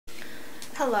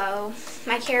Hello,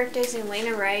 my character is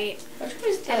Elena Wright. I'm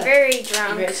very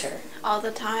drunk all the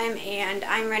time, and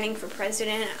I'm running for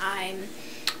president. I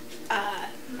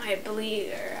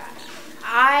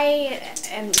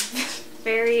am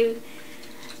very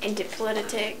into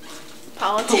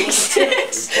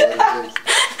politics.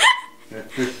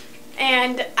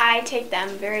 And I take them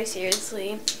very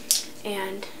seriously,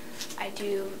 and I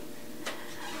do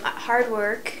hard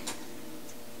work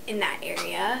in that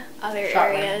area. Other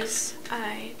areas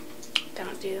I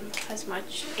don't do as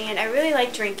much, and I really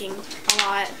like drinking a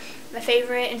lot. My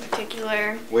favorite in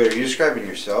particular. Wait, are you describing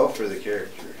yourself or the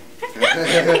character?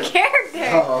 The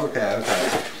character. Oh, okay.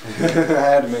 I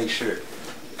had to make sure.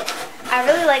 I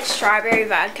really like strawberry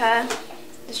vodka,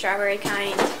 the strawberry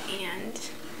kind, and...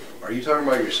 Are you talking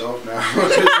about yourself now?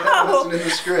 That wasn't in the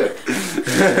script.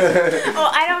 Oh,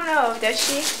 I don't know. Does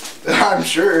she? I'm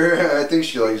sure. I think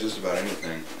she likes just about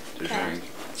anything to drink.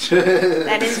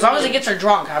 That is as long as it gets her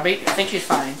drunk, I think she's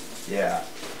fine. Yeah.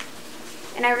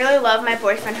 And I really love my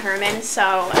boyfriend Herman,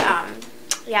 so,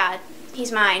 yeah,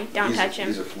 he's mine. Don't touch him.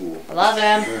 He's a fool. I love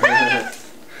him.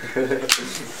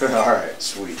 Alright,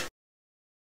 sweet.